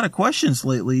getting a lot of questions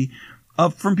lately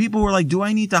from people who are like, do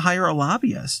I need to hire a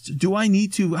lobbyist?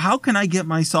 How can I get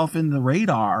myself in the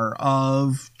radar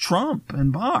of Trump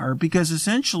and Barr? Because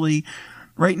essentially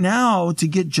right now, to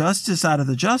get justice out of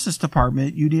the Justice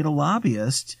Department, you need a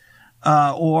lobbyist,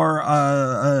 or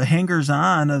hangers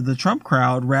on of the Trump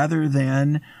crowd rather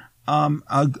than,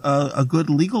 a good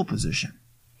legal position.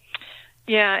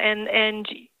 Yeah, and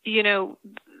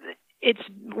it's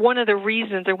one of the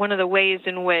reasons, or one of the ways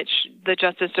in which the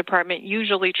Justice Department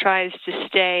usually tries to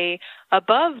stay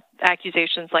above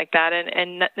accusations like that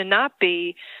and not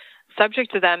be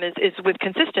subject to them is with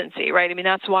consistency, right? I mean,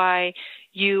 that's why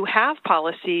you have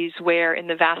policies where in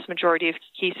the vast majority of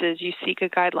cases you seek a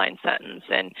guideline sentence,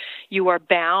 and you are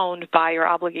bound by your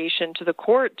obligation to the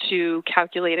court to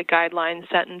calculate a guideline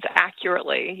sentence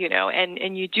accurately,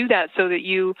 and you do that so that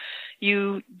you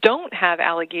don't have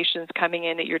allegations coming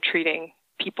in that you're treating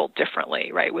people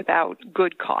differently, right, without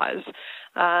good cause.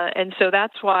 And so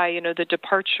that's why, the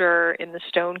departure in the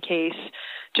Stone case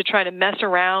to try to mess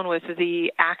around with the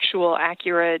actual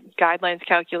accurate guidelines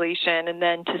calculation, and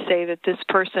then to say that this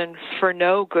person, for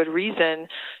no good reason,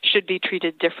 should be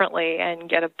treated differently and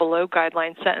get a below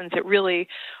guideline sentence,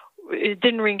 it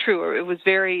didn't ring true.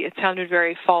 It sounded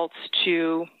very false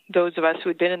to those of us who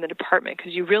had been in the department,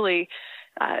 because you really,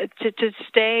 to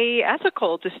stay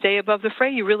ethical, to stay above the fray,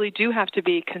 you really do have to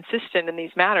be consistent in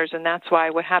these matters. And that's why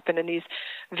what happened in these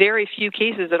very few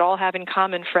cases that all have in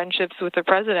common friendships with the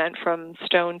president, from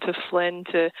Stone to Flynn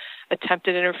to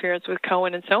attempted interference with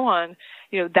Cohen and so on,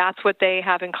 that's what they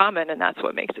have in common, and that's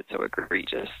what makes it so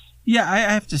egregious. Yeah, I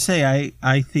have to say,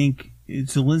 I think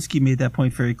Zelensky made that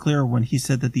point very clear when he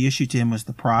said that the issue to him was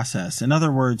the process. In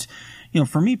other words,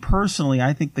 for me personally,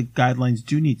 I think the guidelines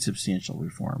do need substantial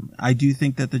reform. I do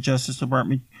think that the Justice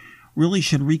Department really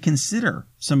should reconsider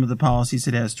some of the policies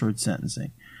it has towards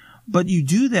sentencing. But you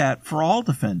do that for all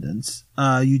defendants.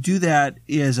 You do that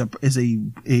as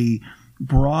a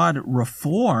broad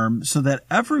reform so that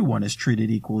everyone is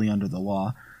treated equally under the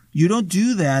law. You don't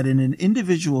do that in an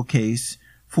individual case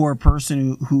for a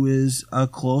person who is a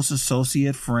close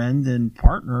associate, friend, and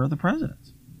partner of the president.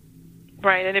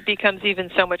 Right, and it becomes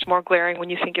even so much more glaring when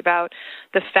you think about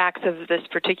the facts of this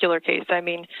particular case. I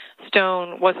mean,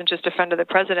 Stone wasn't just a friend of the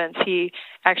president's. He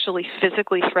actually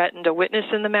physically threatened a witness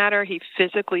in the matter. He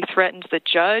physically threatened the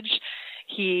judge.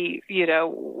 He,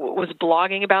 was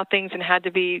blogging about things and had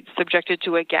to be subjected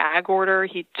to a gag order.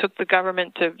 He took the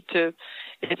government to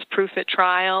its proof at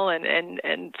trial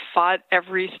and fought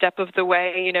every step of the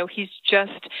way.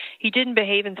 He didn't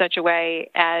behave in such a way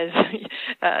as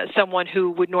someone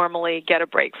who would normally get a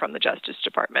break from the Justice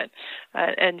Department.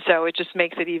 And so it just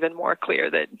makes it even more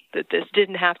clear that this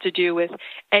didn't have to do with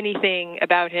anything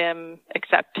about him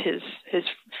except his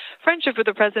friendship with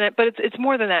the president. But it's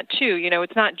more than that too.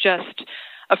 It's not just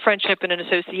a friendship and an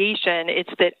association.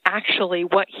 It's that actually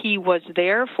what he was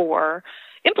there for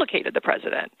implicated the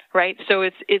president, right? So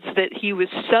it's that he was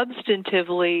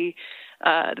substantively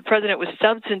the president was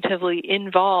substantively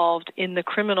involved in the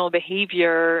criminal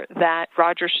behavior that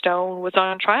Roger Stone was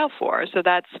on trial for. So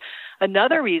that's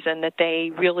another reason that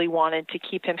they really wanted to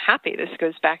keep him happy. This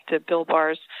goes back to Bill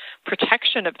Barr's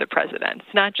protection of the president.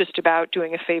 It's not just about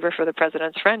doing a favor for the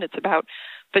president's friend. It's about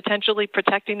potentially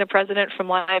protecting the president from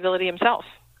liability himself.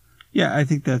 Yeah, I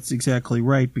think that's exactly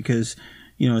right because,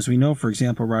 as we know, for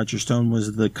example, Roger Stone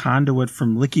was the conduit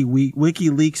from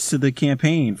WikiLeaks to the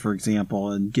campaign, for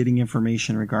example, and getting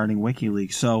information regarding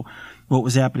WikiLeaks. So what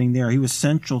was happening there, he was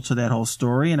central to that whole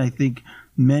story, and I think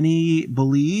many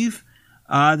believe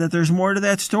that there's more to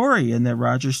that story and that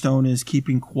Roger Stone is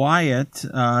keeping quiet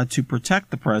to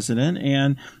protect the president,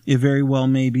 and it very well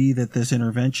may be that this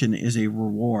intervention is a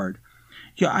reward.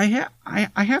 Yeah,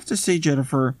 I have to say,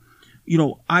 Jennifer,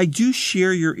 I do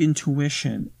share your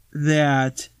intuition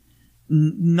that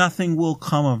nothing will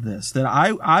come of this, that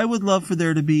I would love for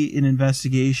there to be an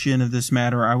investigation of this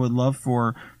matter. I would love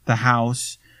for the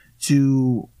House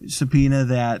to subpoena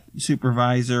that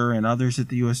supervisor and others at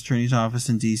the U.S. Attorney's Office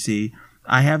in D.C.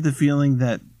 I have the feeling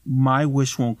that my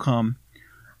wish won't come.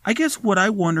 I guess what I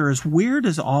wonder is, where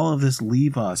does all of this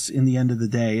leave us in the end of the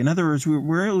day? In other words, we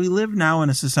live now in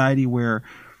a society where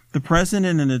the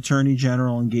president and attorney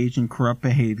general engage in corrupt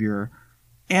behavior,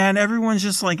 and everyone's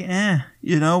just like,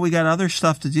 we got other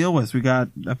stuff to deal with. We got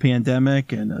a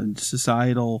pandemic and a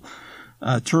societal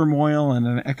turmoil and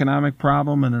an economic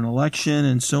problem and an election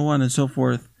and so on and so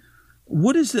forth.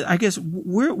 What is it? I guess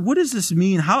what does this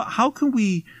mean? What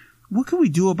can we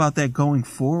do about that going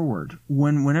forward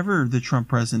whenever the Trump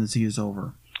presidency is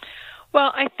over?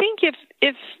 Well, I think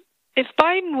if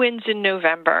Biden wins in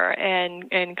November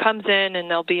and comes in and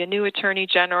there'll be a new attorney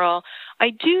general, I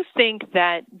do think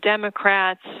that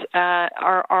Democrats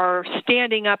are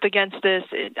standing up against this.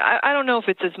 I don't know if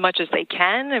it's as much as they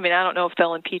can. I mean, I don't know if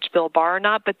they'll impeach Bill Barr or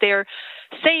not, but they're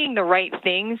saying the right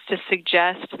things to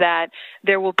suggest that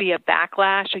there will be a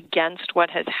backlash against what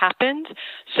has happened.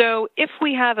 So if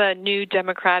we have a new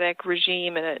Democratic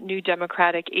regime and a new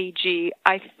Democratic AG,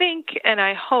 I think and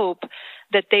I hope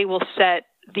that they will set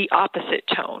the opposite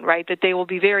tone, right? That they will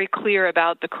be very clear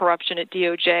about the corruption at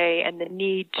DOJ and the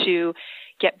need to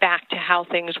get back to how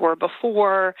things were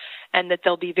before, and that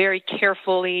they'll be very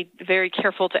careful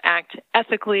to act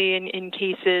ethically in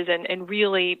cases and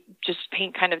really just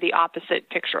paint kind of the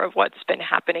opposite picture of what's been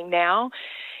happening now.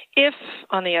 If,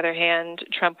 on the other hand,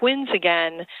 Trump wins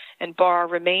again and Barr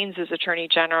remains as Attorney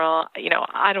General,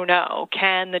 I don't know.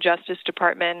 Can the Justice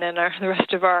Department and the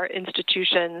rest of our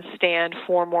institutions stand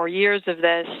 4 more years of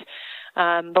this?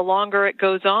 The longer it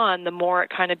goes on, the more it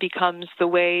kind of becomes the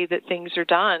way that things are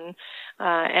done.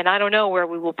 And I don't know where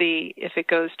we will be if it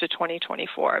goes to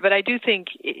 2024. But I do think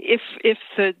if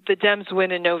the Dems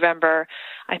win in November,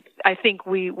 I think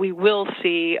we will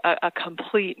see a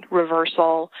complete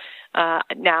reversal.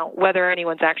 Now, whether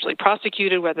anyone's actually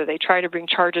prosecuted, whether they try to bring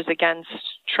charges against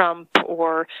Trump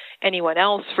or anyone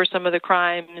else for some of the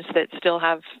crimes that still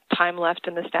have time left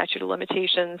in the statute of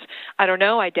limitations, I don't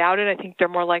know. I doubt it. I think they're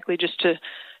more likely just to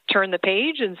turn the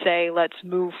page and say, let's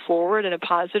move forward in a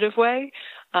positive way.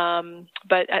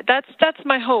 But that's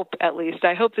my hope, at least.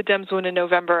 I hope the Dems win in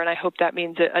November, and I hope that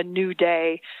means a new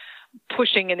day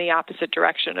pushing in the opposite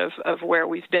direction of where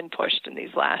we've been pushed in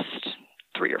these last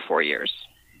 3 or 4 years.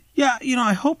 Yeah,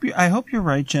 I hope you're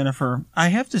right, Jennifer. I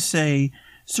have to say,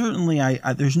 certainly,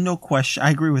 there's no question.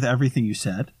 I agree with everything you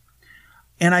said,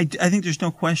 and I think there's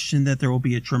no question that there will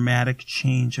be a dramatic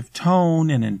change of tone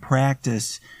and in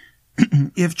practice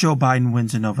if Joe Biden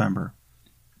wins in November.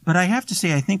 But I have to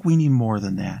say, I think we need more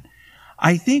than that.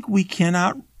 I think we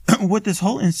cannot, with this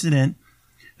whole incident,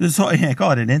 I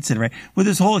call it an incident, right? With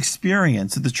this whole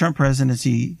experience that the Trump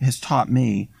presidency has taught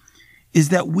me, is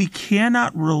that we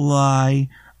cannot rely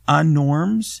on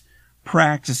norms,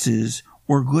 practices,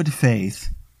 or good faith.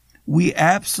 We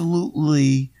have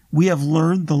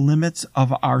learned the limits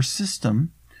of our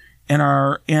system,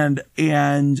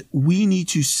 and we need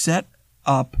to set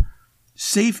up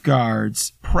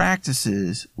safeguards,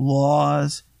 practices,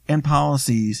 laws, and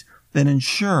policies that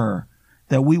ensure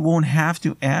that we won't have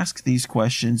to ask these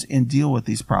questions and deal with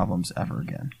these problems ever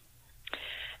again.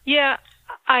 Yeah,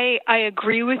 I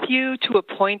agree with you to a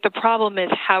point. The problem is,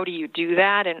 how do you do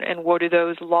that, and what do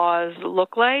those laws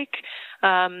look like?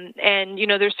 And,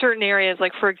 there's certain areas,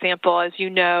 like, for example, as you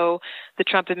know, the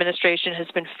Trump administration has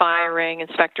been firing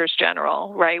inspectors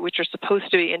general, right, which are supposed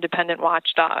to be independent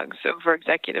watchdogs over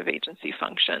executive agency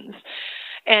functions.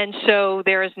 And so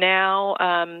there is now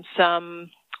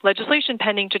some legislation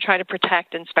pending to try to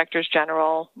protect inspectors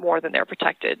general more than they're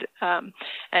protected,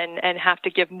 and have to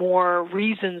give more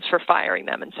reasons for firing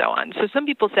them and so on. So some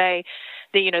people say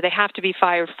they have to be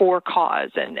fired for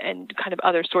cause and kind of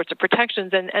other sorts of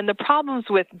protections. And the problems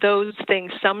with those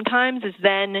things sometimes is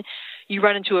then you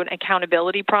run into an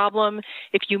accountability problem.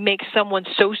 If you make someone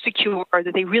so secure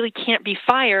that they really can't be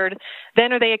fired,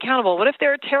 then are they accountable? What if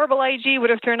they're a terrible IG? What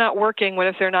if they're not working? What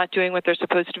if they're not doing what they're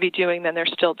supposed to be doing? Then they're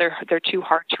too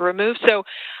hard to remove. So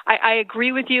I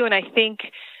agree with you, and I think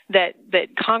that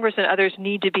Congress and others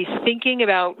need to be thinking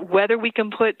about whether we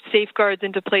can put safeguards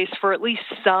into place for at least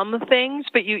some things,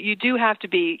 but you do have to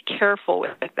be careful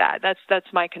with that. That's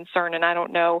my concern, and I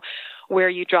don't know where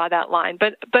you draw that line.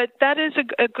 But that is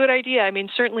a good idea. I mean,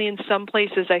 certainly in some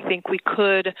places I think we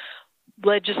could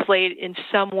legislate in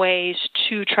some ways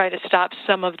to try to stop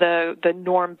some of the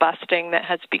norm busting that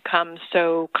has become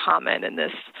so common in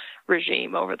this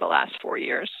regime over the last 4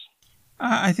 years.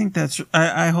 I think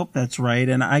I hope that's right.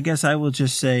 And I guess I will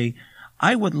just say,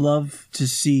 I would love to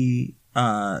see,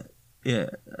 House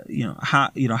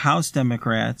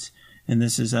Democrats, and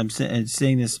this is, I'm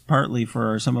saying this partly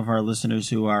for some of our listeners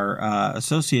who are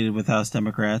associated with House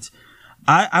Democrats.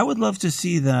 I would love to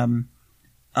see them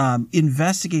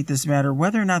investigate this matter,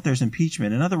 whether or not there's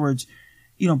impeachment. In other words,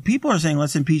 people are saying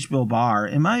let's impeach Bill Barr.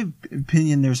 In my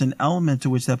opinion, there's an element to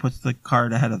which that puts the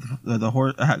cart ahead of the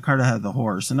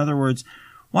horse. In other words,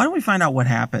 why don't we find out what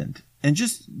happened? And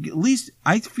just at least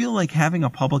I feel like having a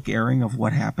public airing of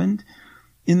what happened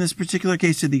in this particular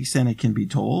case, to the extent it can be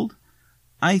told,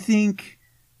 I think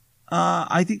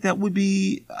that would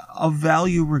be of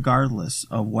value regardless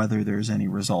of whether there's any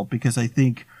result, because I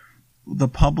think the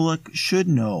public should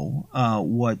know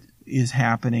what is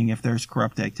happening if there's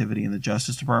corrupt activity in the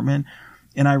Justice Department.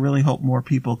 And I really hope more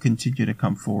people continue to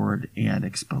come forward and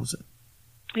expose it.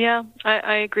 Yeah,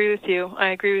 I agree with you.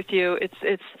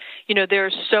 It's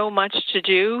there's so much to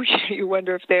do. You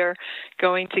wonder if they're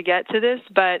going to get to this,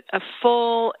 but a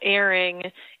full airing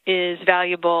is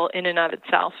valuable in and of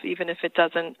itself, even if it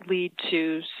doesn't lead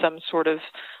to some sort of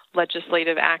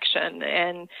legislative action.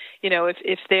 And,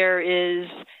 if there is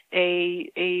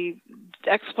a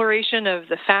exploration of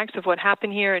the facts of what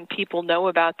happened here and people know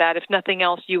about that, if nothing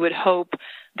else, you would hope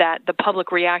that the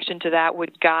public reaction to that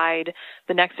would guide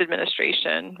the next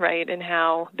administration, right, and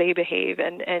how they behave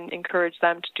and encourage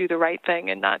them to do the right thing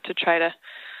and not to try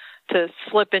to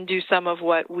slip and do some of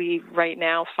what we right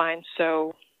now find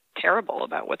so terrible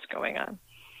about what's going on.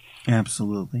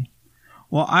 Absolutely.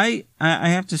 Well, I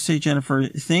have to say, Jennifer,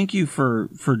 thank you for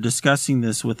discussing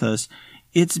this with us.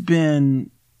 It's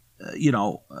been,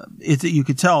 you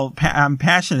could tell I'm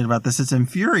passionate about this. It's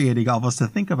infuriating almost to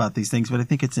think about these things, but I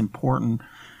think it's important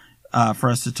for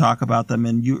us to talk about them.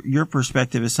 And your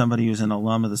perspective as somebody who's an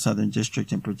alum of the Southern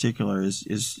District in particular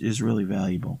is really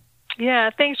valuable. Yeah,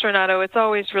 thanks, Renato. It's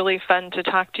always really fun to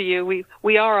talk to you.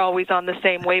 We are always on the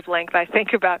same wavelength, I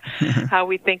think, about how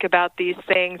we think about these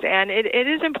things. And it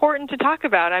is important to talk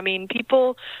about. I mean,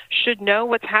 people should know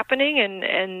what's happening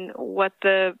and what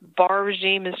the Barr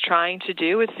regime is trying to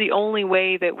do. It's the only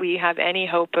way that we have any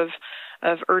hope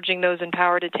of urging those in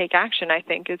power to take action, I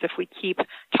think, is if we keep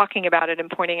talking about it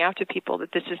and pointing out to people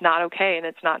that this is not okay and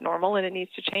it's not normal and it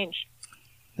needs to change.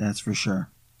 That's for sure.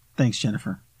 Thanks,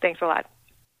 Jennifer. Thanks a lot.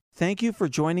 Thank you for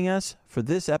joining us for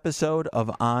this episode of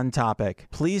On Topic.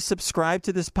 Please subscribe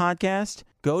to this podcast,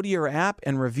 go to your app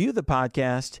and review the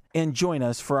podcast, and join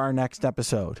us for our next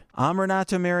episode. I'm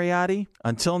Renato Mariotti.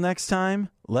 Until next time,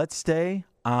 let's stay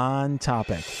on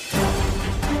topic.